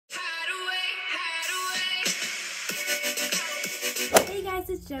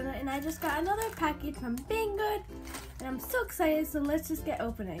Jenna, and I just got another package from Banggood, and I'm so excited, so let's just get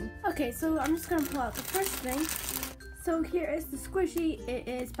opening. Okay, so I'm just gonna pull out the first thing. So here is the squishy. It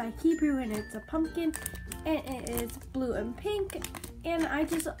is by Hebrew, and it's a pumpkin, and it is blue and pink, and I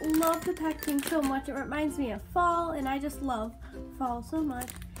just love the packaging so much. It reminds me of fall, and I just love fall so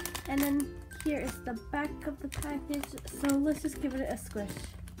much. And then here is the back of the package, so let's just give it a squish.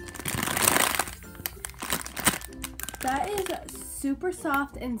 That is super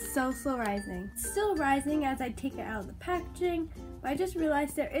soft and so slow rising. It's still rising as I take it out of the packaging, but I just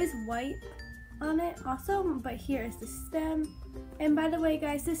realized there is white on it also, but here is the stem. And by the way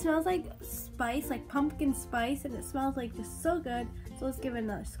guys, this smells like spice, like pumpkin spice, and it smells like just so good. So let's give it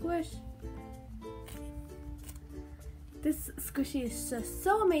another squish. This squishy is just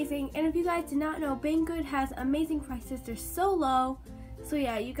so amazing, and if you guys did not know, Banggood has amazing prices. They're so low. So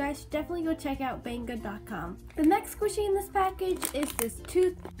yeah, you guys should definitely go check out banggood.com. The next squishy in this package is this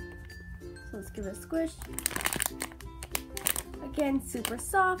tooth. So let's give it a squish. Again, super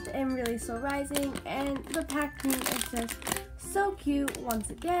soft and really slow rising, and the packaging is just so cute once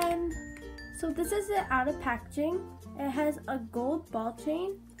again. So this is it out of packaging. It has a gold ball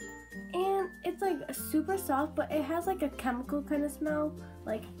chain, and it's like super soft, but it has like a chemical kind of smell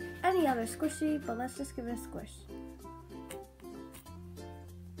like any other squishy, but let's just give it a squish.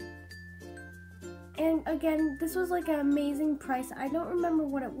 And again, this was like an amazing price. I don't remember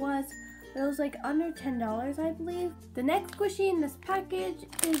what it was, but it was like under $10, I believe. The next squishy in this package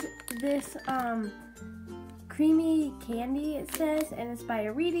is this creamy candy, it says, and it's by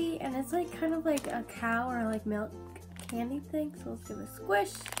Ariti, and it's like kind of like a cow or like milk candy thing. So let's give it a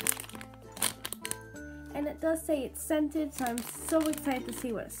squish. And it does say it's scented, so I'm so excited to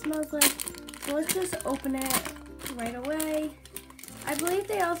see what it smells like. So let's just open it right away. I believe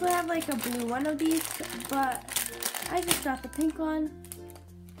they also have like a blue one of these, but I just got the pink one.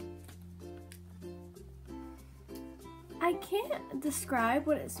 I can't describe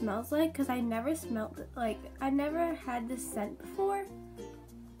what it smells like because I never smelled it. Like, I never had this scent before.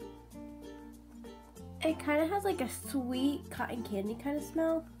 It kind of has like a sweet cotton candy kind of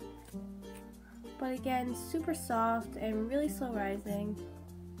smell. But again, super soft and really slow rising.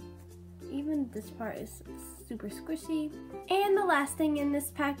 Even this part is super squishy. And the last thing in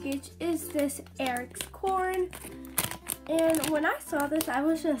this package is this Eric's corn. And when I saw this, I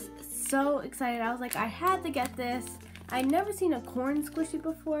was just so excited. I was like, I had to get this. I'd never seen a corn squishy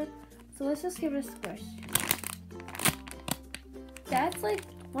before. So let's just give it a squish. That's like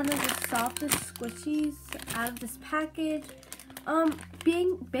one of the softest squishies out of this package.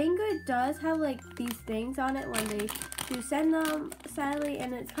 Banggood does have like these things on it when they do send them, sadly,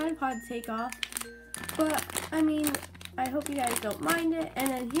 and it's kind of hard to take off. But I mean, I hope you guys don't mind it. And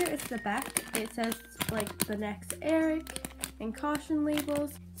then here is the back. It says like the next Eric and caution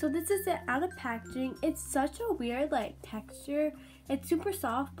labels. So this is it out of packaging. It's such a weird like texture. It's super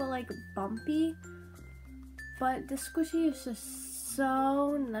soft but like bumpy. But the squishy is just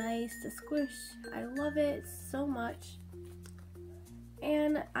so nice to squish. I love it so much.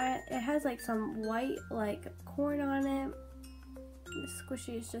 And it has like some white like corn on it. The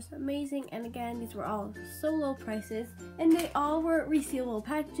squishy is just amazing, and again, these were all so low prices, and they all were resealable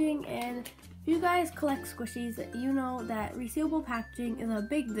packaging. And if you guys collect squishies, you know that resealable packaging is a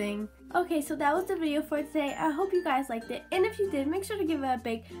big thing. Okay, so that was the video for today. I hope you guys liked it, and if you did, make sure to give it a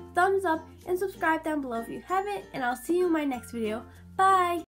big thumbs up and subscribe down below if you haven't, and I'll see you in my next video. Bye!